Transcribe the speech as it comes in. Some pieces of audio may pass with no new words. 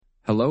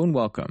Hello and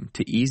welcome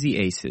to Easy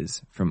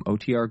Aces from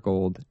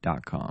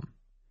OTRGold.com.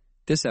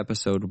 This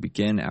episode will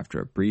begin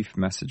after a brief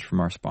message from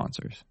our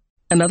sponsors.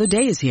 Another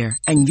day is here,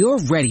 and you're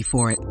ready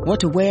for it. What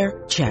to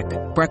wear? Check.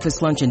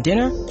 Breakfast, lunch, and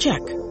dinner? Check.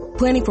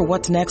 Planning for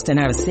what's next and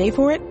how to save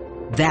for it?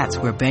 That's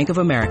where Bank of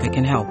America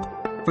can help.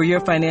 For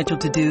your financial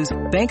to-dos,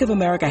 Bank of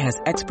America has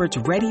experts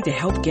ready to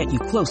help get you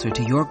closer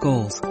to your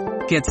goals.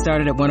 Get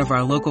started at one of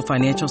our local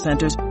financial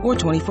centers or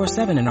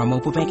 24/7 in our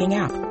mobile banking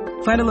app.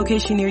 Find a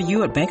location near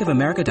you at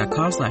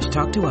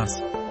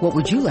bankofamerica.com/talktous. What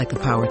would you like the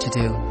power to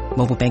do?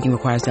 Mobile banking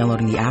requires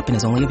downloading the app and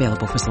is only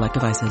available for select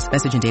devices.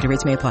 Message and data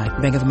rates may apply.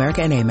 Bank of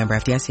America N.A., member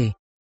FDIC.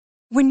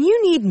 When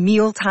you need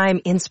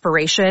mealtime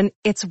inspiration,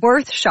 it's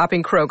worth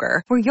shopping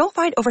Kroger, where you'll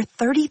find over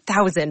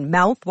 30,000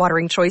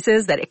 mouth-watering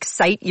choices that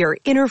excite your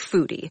inner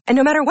foodie. And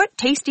no matter what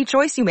tasty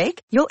choice you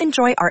make, you'll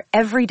enjoy our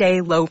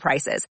everyday low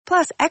prices,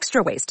 plus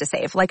extra ways to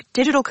save, like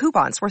digital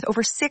coupons worth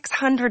over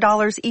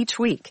 $600 each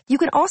week. You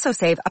can also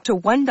save up to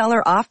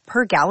 $1 off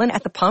per gallon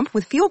at the pump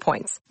with fuel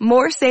points.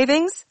 More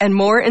savings and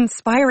more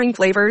inspiring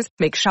flavors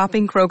make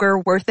shopping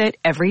Kroger worth it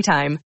every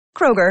time.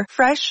 Kroger,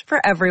 fresh for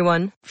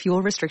everyone.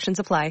 Fuel restrictions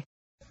apply.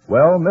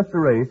 Well, Mr.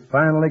 Race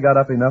finally got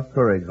up enough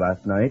courage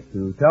last night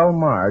to tell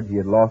Marge he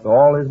had lost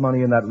all his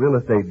money in that real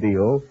estate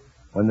deal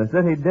when the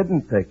city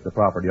didn't take the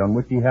property on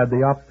which he had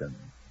the option.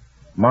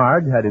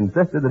 Marge had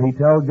insisted that he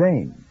tell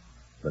Jane,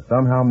 but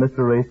somehow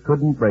Mr. Race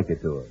couldn't break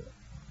it to her.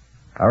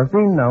 Our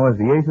scene now is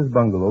the Ace's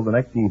bungalow the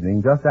next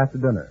evening just after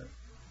dinner.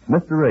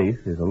 Mr. Race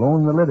is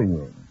alone in the living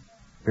room.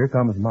 Here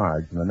comes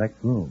Marge in the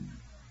next room.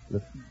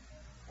 Listen.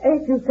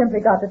 Ace, you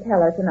simply got to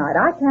tell her tonight.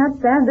 I can't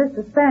stand this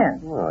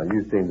suspense. Well,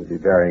 you seem to be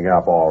bearing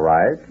up all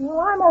right. Well,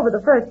 I'm over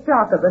the first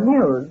shock of the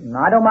news, and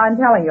I don't mind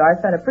telling you I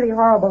spent a pretty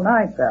horrible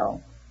night, though.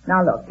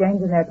 Now, look,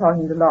 Jane's in there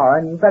talking to Laura,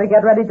 and you better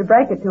get ready to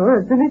break it to her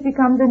as soon as she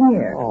comes in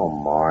here. Oh,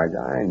 Marge,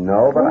 I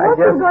know, but I just...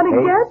 What's going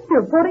to get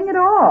you, putting it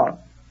off?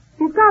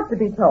 She's got to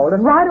be told,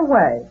 and right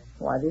away.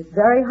 Why, this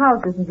very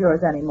house isn't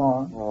yours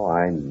anymore. Oh,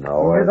 I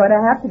know You're going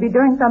to have to be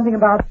doing something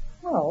about...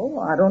 Oh,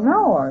 I don't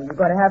know. Are you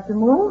going to have to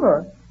move,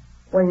 or...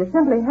 Well, you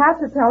simply have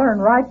to tell her,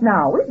 and right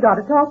now, we've got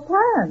to talk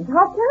plans.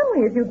 How can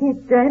we if you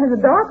keep Jane in the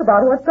dark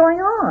about what's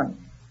going on?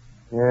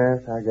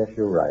 Yes, I guess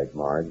you're right,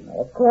 Marge.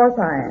 Of course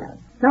I am.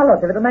 Now,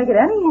 look, if it'll make it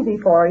any easy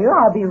for you,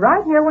 I'll be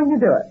right here when you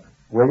do it.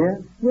 Will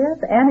you?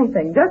 Yes,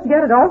 anything. Just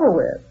get it over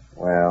with.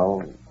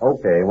 Well,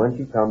 okay, when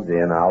she comes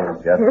in, I'll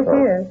just... Here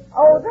she is.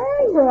 Oh,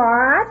 there you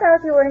are. I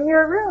thought you were in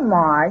your room,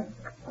 Marge.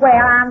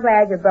 Well, I'm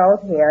glad you're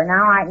both here.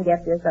 Now I can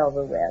get this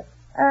over with.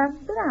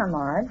 Sit down,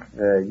 Marge.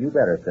 You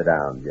better sit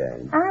down,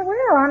 Jane. I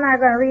will. I'm not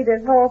going to read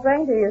this whole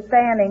thing to you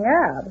standing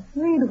up.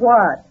 Read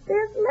what?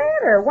 This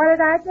letter. What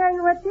did I tell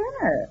you at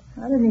dinner?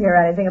 I didn't hear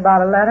anything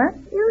about a letter.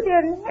 You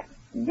didn't.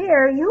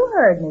 Dear, you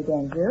heard me,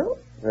 didn't you?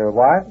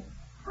 What?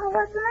 Oh,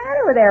 what's the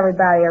matter with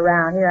everybody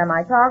around here? Am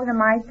I talking to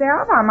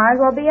myself? I might as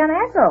well be an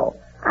echo.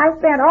 I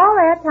spent all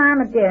that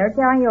time at dinner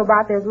telling you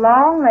about this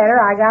long letter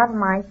I got from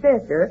my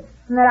sister,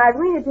 and that I'd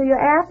read it to you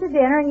after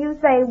dinner, and you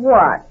say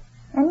what?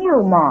 And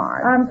you,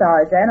 Marge. I'm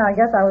sorry, Jane. I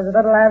guess I was a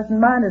little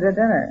absent-minded at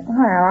dinner.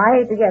 Well, I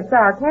hate to get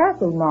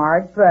sarcastic,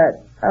 Marge,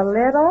 but a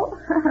little?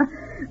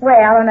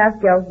 Well, enough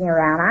joking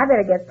around. I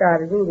better get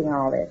started reading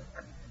all this.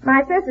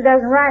 My sister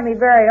doesn't write me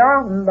very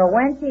often, but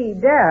when she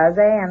does,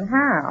 and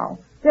how?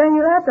 Jane,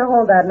 you'll have to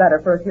hold that letter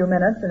for a few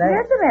minutes today.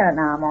 Just a minute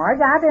now, Marge.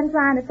 I've been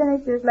trying to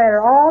finish this letter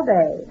all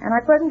day, and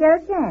I couldn't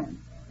get a chance.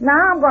 Now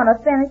I'm going to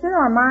finish it,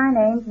 or my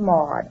name's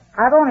Maud.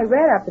 I've only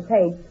read up to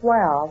page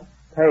 12.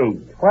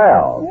 Page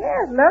 12?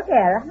 Yes, look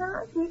at her,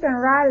 huh? She can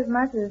write as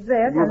much as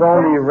this. You've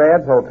only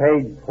read till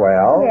page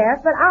 12?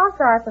 Yes, but I'll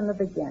start from the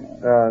beginning.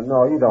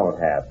 No, you don't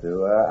have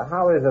to.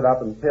 How is it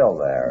up until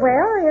there?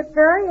 Well, it's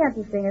very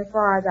interesting as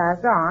far as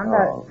I've gone,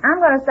 but I'm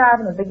going to start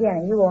from the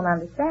beginning. You won't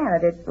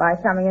understand it. It's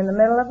like coming in the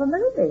middle of a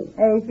movie.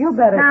 Hey, you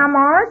better... Now,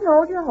 Marge,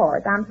 hold your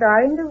horse. I'm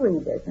starting to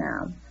read this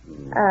now.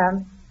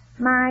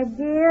 My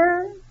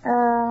dear,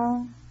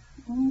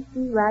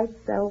 she writes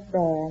so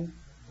bad.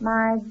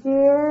 My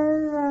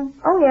dear,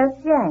 oh yes,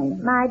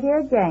 Jane. My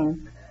dear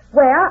Jane.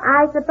 Well,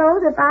 I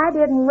suppose if I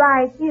didn't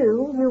write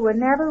you, you would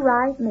never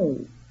write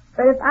me.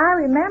 But if I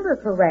remember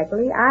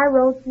correctly, I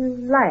wrote you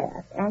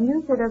last, and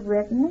you should have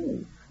written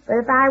me. But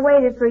if I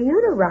waited for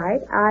you to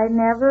write, I'd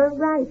never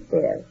write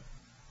this.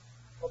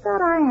 I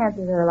thought I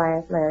answered her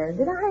last letter.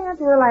 Did I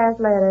answer her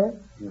last letter?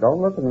 Don't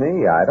look at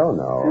me. I don't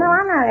know. No,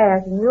 I'm not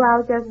asking you. I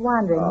was just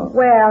wondering.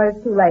 Well,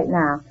 it's too late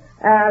now.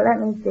 Let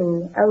me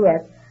see. Oh,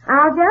 yes.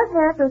 I'll just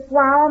have to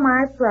swallow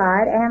my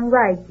pride and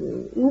write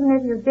you, even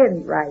if you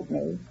didn't write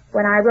me,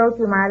 when I wrote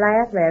you my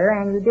last letter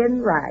and you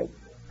didn't write.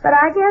 But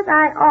I guess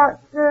I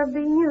ought to be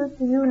used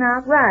to you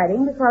not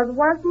writing, because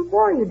once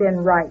before you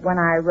didn't write when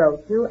I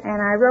wrote you,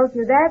 and I wrote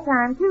you that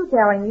time, too,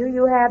 telling you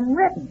you hadn't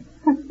written.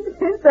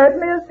 She's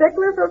certainly a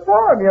stickler for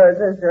form, your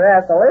sister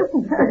Ethel,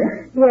 isn't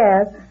she?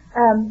 Yes.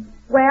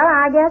 Well,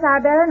 I guess I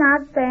better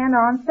not stand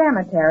on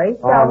cemetery,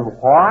 so... On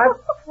what?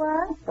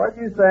 What? What'd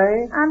you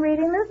say? I'm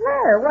reading this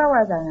letter. Where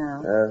was I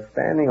now?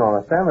 Standing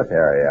on a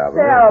cemetery, I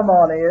believe.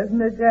 Ceremony,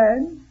 isn't it,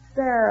 Jane?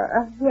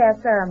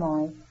 Yes,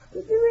 ceremony.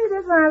 Did you read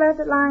this when I left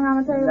it lying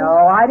on the table?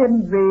 No, I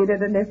didn't read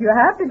it, and if you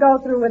have to go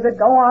through with it,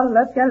 go on and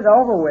let's get it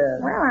over with.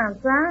 Well, I'm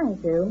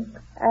trying to.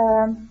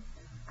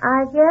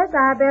 I guess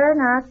I better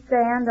not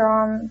stand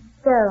on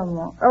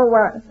ceremony. Oh,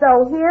 well,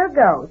 so here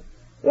goes.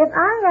 If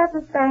I have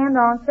to stand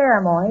on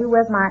ceremony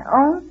with my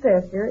own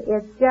sister,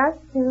 it's just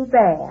too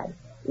bad,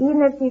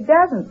 even if she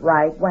doesn't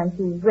write when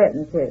she's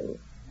written to.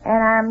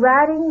 And I'm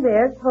writing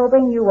this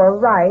hoping you will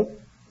write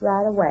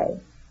right away.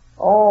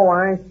 Oh,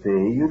 I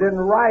see. You didn't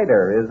write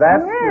her. Is that...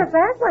 Yes,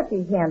 that's what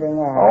she's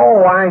hinting at.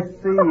 Oh, I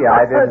see.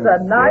 I didn't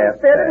That's a nice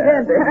get fitted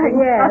that. hint.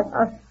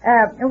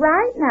 Yes.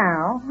 Right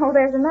now,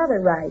 there's another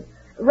right.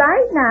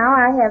 Right now,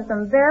 I have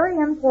some very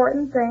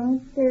important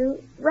things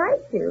to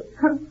write to.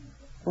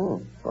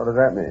 What does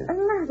that mean?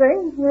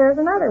 Nothing. Here's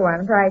another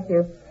one to write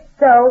to.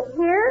 So,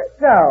 here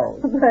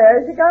goes.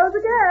 There she goes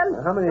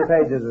again. How many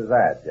pages is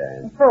that,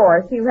 Jane?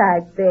 4, she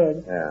writes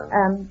big.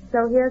 Yeah.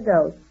 So here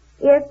goes.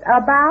 It's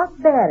about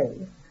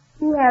Betty.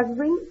 She has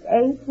reached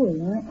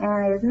 18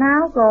 and is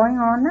now going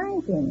on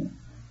 19.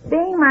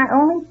 Being my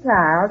only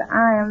child,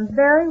 I am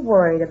very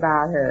worried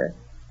about her.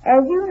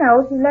 As you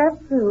know, she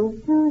left school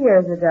 2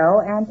 years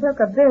ago and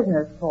took a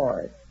business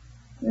course.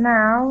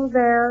 Now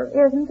there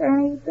isn't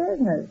any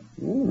business.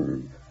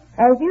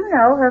 As you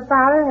know, her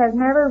father has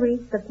never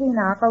reached the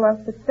pinnacle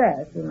of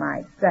success, you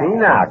might say.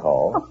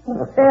 Pinnacle?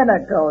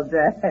 Pinnacle,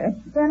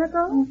 Jane.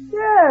 Pinnacle?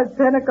 Yes,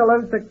 pinnacle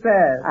of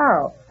success.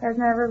 Oh, has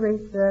never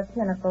reached the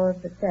pinnacle of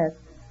success.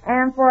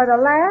 And for the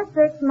last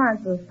 6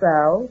 months or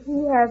so,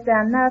 he has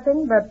done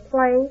nothing but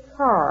play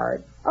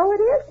cards. Oh, it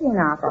is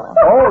pinochle.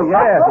 Oh,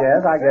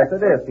 yes, I guess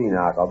it is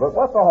pinochle. But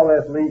what's all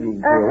this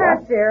leading to?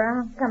 Hush, dear,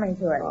 I'm coming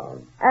to it.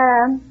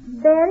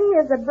 Betty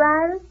is the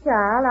brightest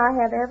child I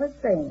have ever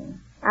seen.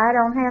 I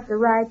don't have to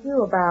write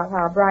you about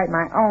how bright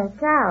my own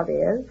child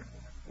is,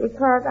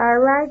 because I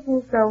write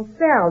you so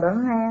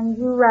seldom, and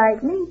you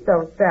write me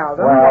so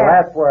seldom. Well,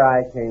 that's where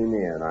I came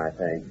in, I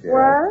think.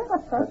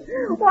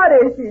 What? What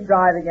is she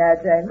driving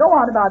at, Jane? Go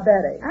on about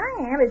Betty.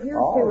 I am, if you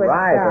All two would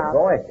right, stop. but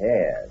go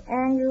ahead.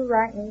 And you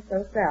write me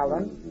so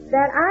seldom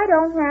that I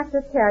don't have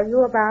to tell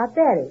you about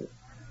Betty.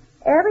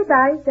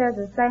 Everybody says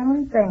the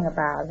same thing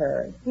about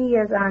her. She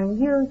is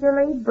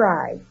unusually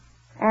bright,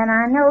 and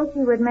I know she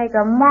would make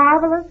a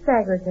marvelous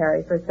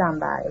secretary for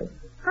somebody.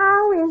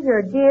 How is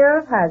your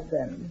dear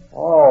husband?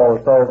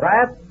 Oh, so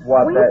that's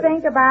what We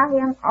think about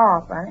him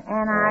often,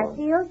 and I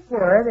feel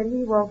sure that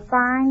he will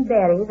find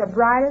Betty the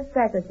brightest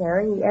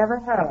secretary he ever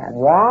had.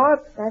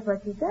 What? That's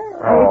what she said.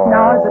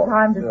 Now is the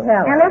time to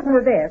tell And her. listen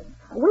to this.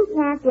 We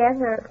can't get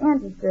her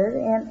interested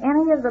in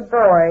any of the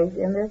boys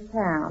in this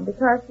town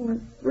because she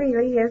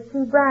really is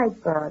too bright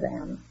for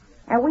them.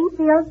 And we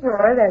feel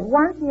sure that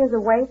once she is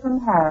away from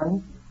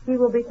home, she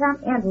will become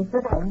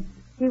interested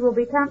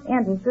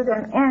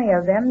in any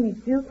of them you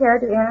do care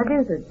to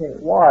introduce her to.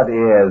 What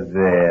is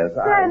this?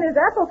 Jane, is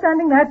Ethel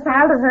sending that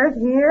child of hers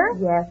here?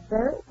 Yes,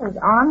 sir. She's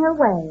on her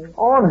way.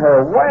 On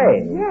her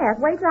way? Yes,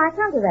 wait till I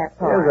come to that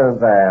part.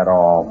 Isn't that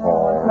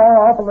awful?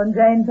 More awful than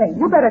Jane thinks.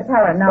 You better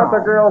tell her now. But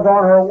the girl's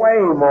on her way,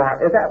 Ma.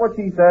 Is that what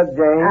she said,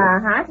 Jane?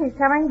 Uh-huh. She's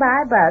coming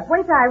by bus.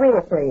 Wait till I read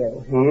it to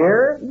you.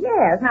 Here?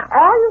 Yes. Now,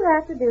 all you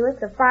have to do is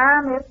to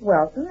fire Miss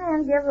Wilson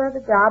and give her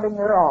the job in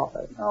your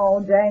office.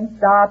 Oh, Jane,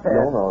 stop it.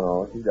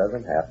 No. She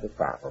doesn't have to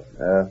stop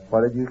her.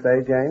 What did you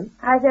say, Jane?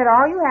 I said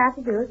all you have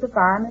to do is to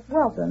fire Miss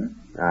Wilson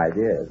I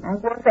did.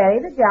 and give Betty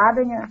the job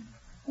in your...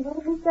 What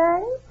did you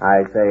say?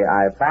 I say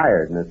I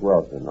fired Miss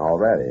Wilson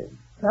already.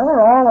 Tell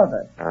her all of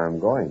it. I'm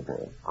going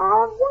to.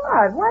 All of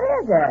what? What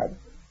is it?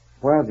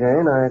 Well,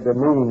 Jane, I've been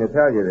meaning to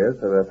tell you this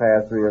for the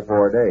past 3 or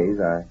 4 days.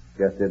 I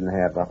just didn't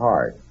have the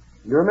heart.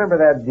 You remember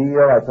that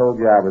deal I told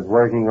you I was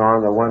working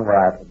on, the one where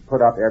I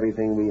put up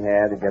everything we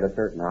had to get a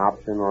certain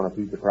option on a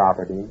piece of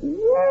property?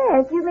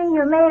 Yes, you mean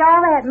you made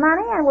all that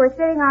money and we're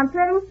sitting on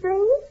Pretty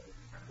Street?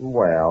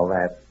 Well,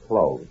 that's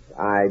close.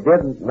 I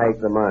didn't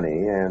make the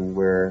money, and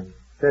we're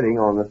sitting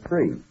on the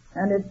street.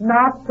 And it's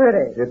not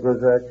pretty. It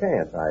was a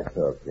chance I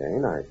took,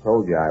 Jane. I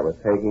told you I was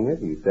taking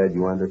it. You said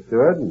you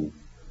understood, and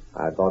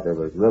I thought there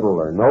was little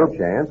or no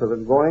chance of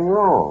it going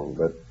wrong,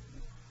 but...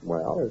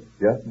 well, it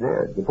just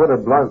did. To put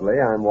it bluntly,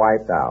 I'm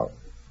wiped out.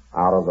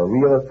 Out of the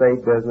real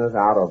estate business,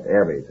 out of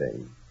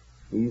everything.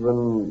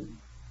 Even,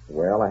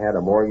 well, I had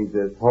to mortgage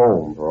this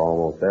home for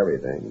almost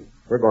everything.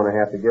 We're going to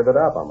have to give it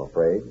up, I'm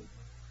afraid.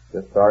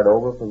 Just start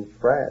over from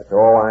scratch.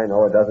 Oh, I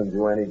know it doesn't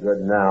do any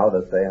good now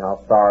to say how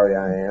sorry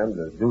I am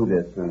to do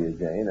this to you,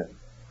 Jane.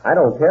 I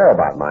don't care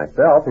about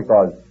myself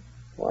because,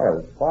 well,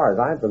 as far as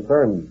I'm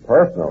concerned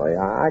personally,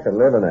 I could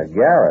live in a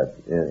garret,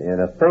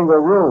 in a single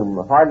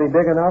room, hardly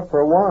big enough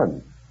for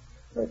one.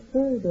 For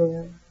two,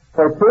 dear.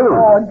 For two.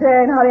 Oh,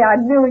 Jane, honey,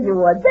 I knew you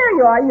would. There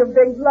you are, you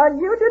big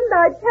lug. You didn't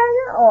I tell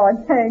you? Oh,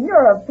 Jane,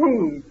 you're a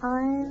peach.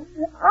 I am.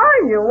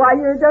 Are you? Why,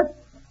 you're just...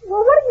 Well,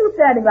 what are you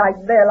standing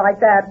there like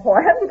that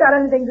for? Haven't you got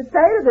anything to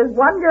say to this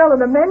one girl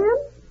in a million?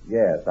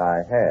 Yes,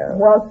 I have.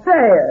 Well, say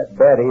it.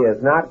 Betty is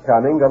not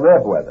coming to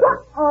live with us.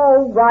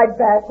 Oh, right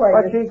back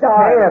where But you she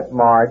started. can't,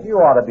 Marge.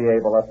 You ought to be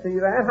able to see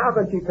that. How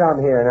can she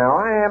come here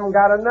now? I haven't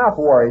got enough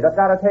worries. I've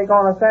got to take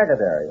on a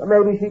secretary. Or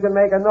maybe she can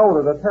make a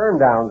note of the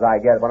turndowns I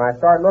get when I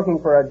start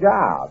looking for a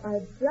job.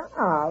 A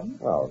job?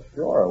 Well,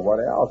 sure. What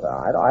else?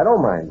 I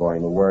don't mind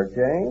going to work,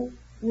 Jane.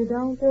 You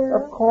don't, dear?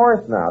 Of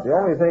course not. The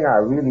only thing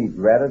I really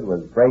dreaded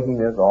was breaking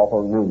this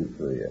awful news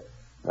to you.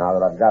 Now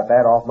that I've got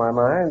that off my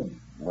mind,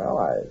 well,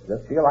 I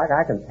just feel like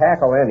I can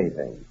tackle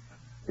anything.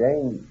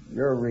 Jane,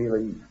 you're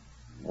really...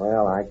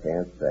 Well, I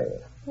can't say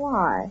it.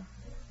 Why?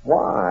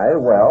 Why?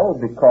 Well,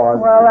 because...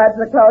 Well, that's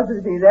the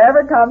closest he's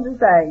ever come to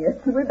saying it.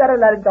 We better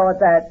let it go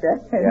at that,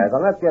 Jane. Yes,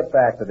 and let's get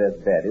back to this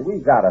Betty.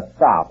 We've got to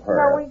stop her.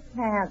 No, we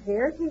can't,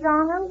 dear. She's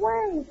on her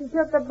way. She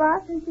took the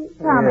bus and she's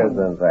coming.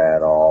 Isn't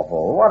that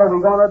awful? What are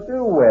we going to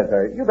do with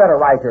her? You better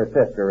write your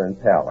sister and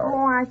tell her.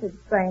 Oh, I should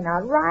say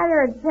not. Write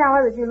her and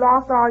tell her that you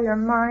lost all your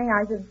money.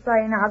 I should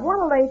say not.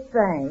 What'll they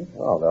think?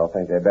 Well, they'll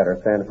think they better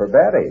send for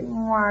Betty.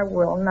 Oh, I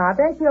will not.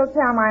 Then she'll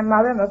tell my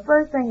mother, and the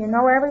first thing you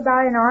know,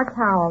 everybody in our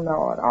town will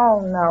know it. Oh,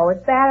 no,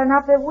 it's bad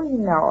enough that we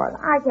know it.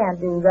 I can't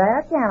do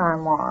that, can I,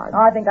 Marge?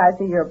 I think I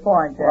see your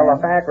point, Jane. Well,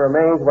 the fact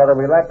remains, whether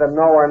we let them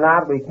know or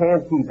not, we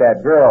can't keep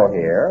that girl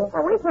here.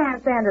 Well, we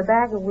can't send her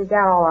back if we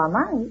got all our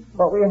money.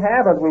 But we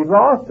haven't. We've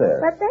lost her.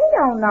 But they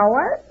don't know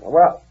her.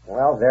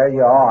 Well, there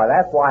you are.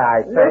 That's why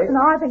I say... Listen,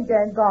 I think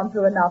Jane's gone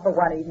through enough for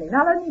one evening.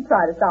 Now, let me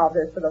try to solve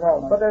this for the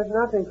moment. But there's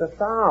nothing to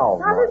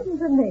solve. Now, listen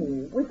to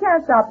me. We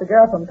can't stop the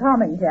girl from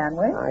coming, can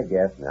we? I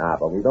guess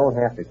not, but we don't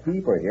have to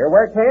keep her here.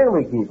 Where can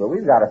we keep her?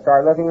 We've got to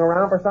start looking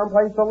around for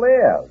someplace to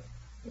live.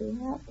 We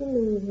have to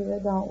leave here,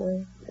 don't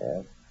we?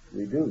 Yes,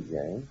 we do,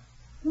 Jane.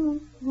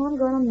 I'm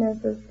going to miss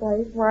this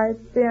place. Why,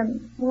 it's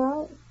been,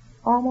 well,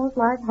 almost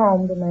like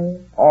home to me.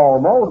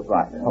 Almost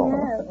like home.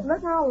 Yes,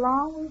 look how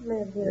long we've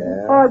lived here.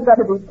 Yeah. Oh, it's going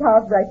to be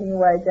tough breaking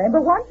away, Jane.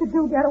 But once you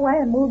do get away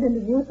and move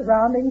into new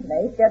surroundings, and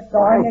Ace gets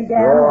going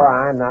again... Sure,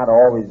 I'm not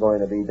always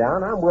going to be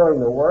down. I'm willing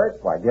to work.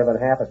 Why, given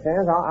half a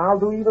chance, I'll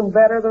do even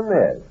better than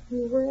this.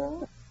 You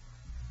will?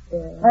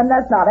 Yeah. And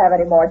let's not have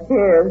any more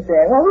tears,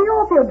 Jane. Well, we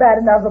all feel bad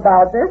enough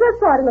about this. Let's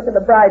try to look at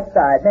the bright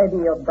side.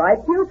 Maybe a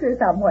bright future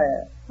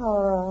somewhere.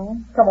 All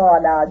right. Come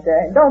on now,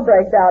 Jane. Don't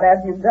break down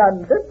after you've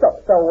done this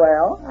so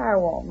well. I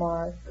won't,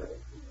 Marge.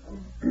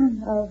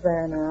 Oh,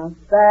 there now.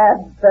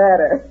 That's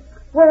better.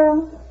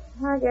 Well,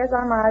 I guess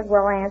I might as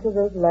well answer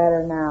this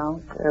letter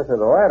now. Answer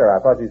the letter. I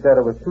thought you said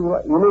it was too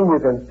late. You mean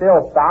you can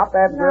still stop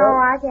that No, girl?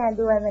 I can't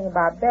do anything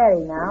about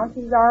Betty now.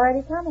 She's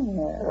already coming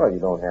here. Well, you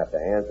don't have to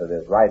answer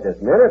this right this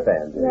minute,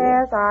 then, do you?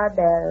 Yes, I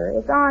better.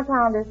 It's on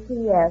account of this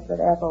P.S.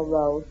 that Ethel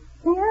wrote.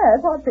 P.S.?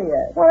 What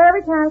P.S.? Well,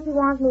 every time she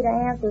wants me to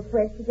answer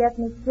quick, she gets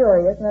me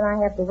curious, and then I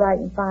have to write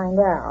and find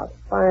out.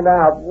 Find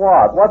out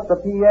what? What's the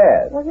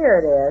P.S.? Well, here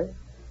it is.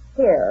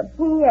 Here.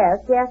 P.S.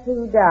 Guess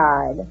who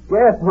died?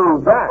 Guess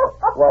who died?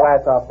 Well,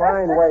 that's a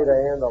fine way to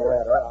end a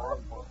letter.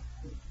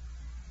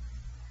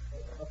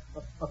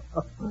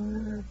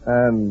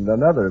 And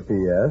another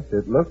P.S.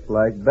 It looks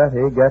like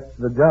Betty gets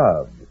the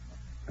job.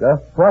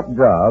 Just what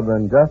job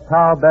and just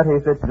how Betty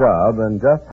fits job and just